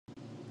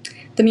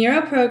The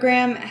Meru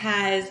program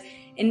has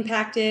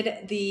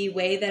impacted the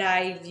way that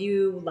I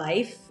view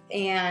life,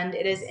 and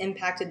it has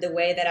impacted the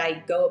way that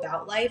I go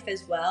about life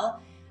as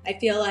well. I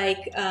feel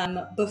like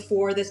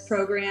before this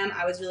program,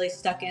 I was really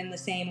stuck in the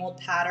same old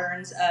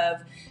patterns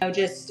of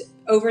just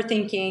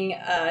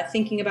overthinking,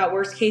 thinking about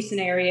worst case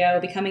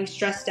scenario, becoming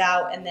stressed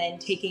out, and then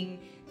taking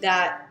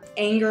that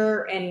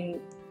anger and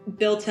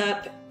built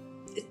up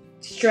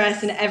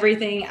stress and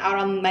everything out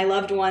on my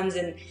loved ones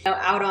and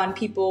out on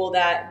people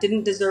that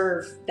didn't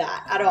deserve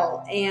that at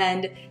all.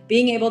 And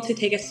being able to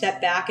take a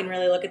step back and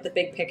really look at the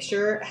big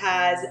picture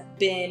has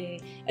been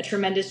a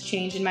tremendous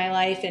change in my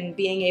life, and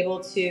being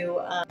able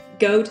to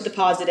go to the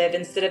positive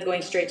instead of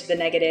going straight to the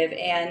negative,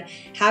 and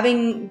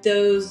having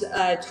those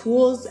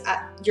tools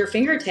at your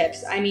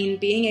fingertips. I mean,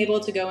 being able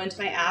to go into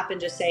my app and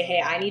just say,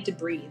 hey, I need to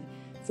breathe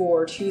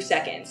for 2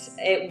 seconds.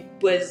 It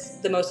was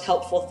the most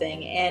helpful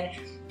thing. And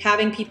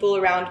having people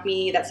around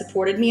me that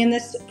supported me in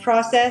this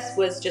process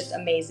was just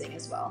amazing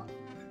as well.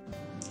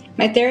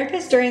 My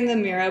therapist during the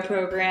Meru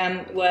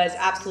program was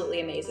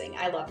absolutely amazing.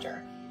 I loved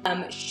her.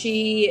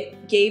 She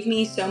gave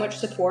me so much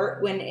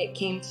support when it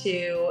came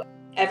to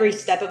every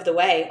step of the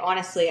way,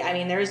 honestly. I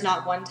mean, there is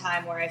not one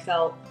time where I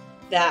felt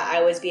that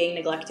I was being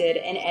neglected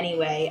in any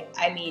way.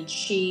 I mean,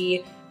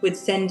 she would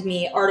send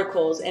me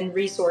articles and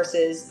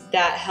resources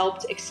that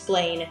helped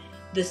explain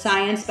the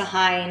science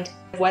behind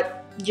what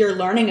you're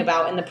learning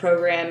about in the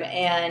program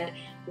and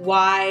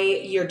why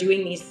you're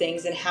doing these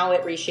things and how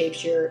it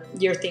reshapes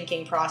your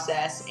thinking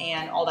process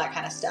and all that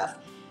kind of stuff.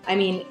 I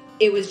mean,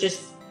 it was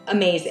just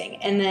amazing.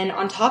 And then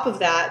on top of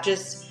that,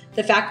 just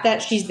the fact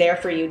that she's there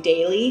for you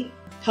daily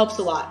helps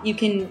a lot. You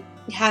can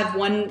have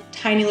one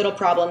tiny little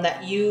problem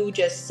that you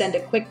just send a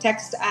quick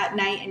text at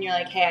night and you're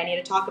like, hey, I need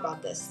to talk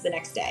about this the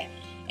next day.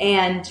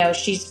 And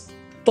she's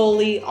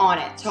fully on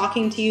it,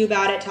 talking to you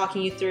about it,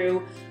 talking you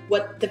through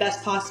what the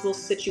best possible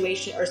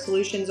situation or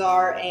solutions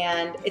are,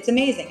 and it's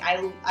amazing.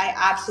 I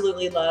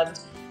absolutely loved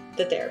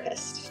the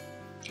therapist.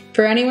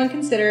 For anyone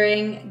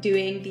considering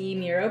doing the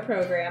Meru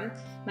program,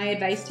 my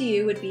advice to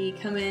you would be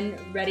come in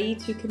ready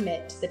to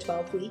commit to the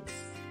 12 weeks.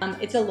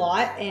 It's a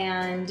lot,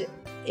 and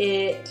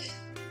it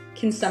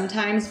can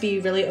sometimes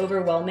be really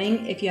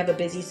overwhelming if you have a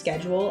busy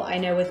schedule. I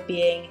know with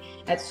being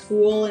at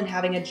school and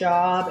having a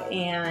job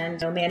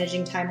and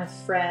managing time with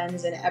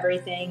friends and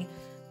everything,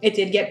 it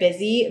did get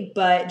busy,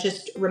 but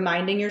just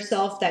reminding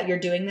yourself that you're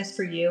doing this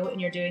for you and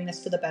you're doing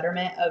this for the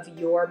betterment of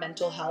your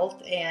mental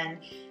health and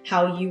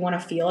how you want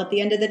to feel at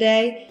the end of the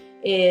day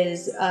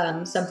is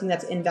something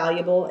that's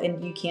invaluable,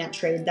 and you can't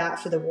trade that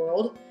for the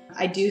world.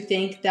 I do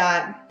think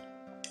that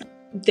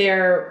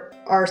there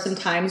are some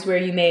times where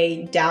you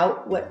may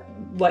doubt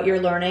what you're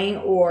learning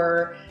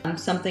or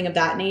something of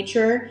that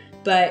nature,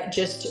 but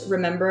just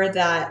remember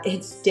that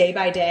it's day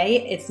by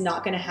day. It's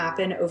not going to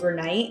happen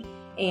overnight.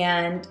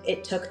 And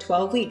it took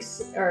 12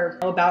 weeks or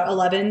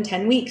about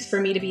 10 weeks for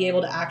me to be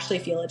able to actually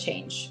feel a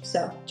change.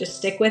 So just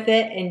stick with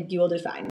it and you will do fine.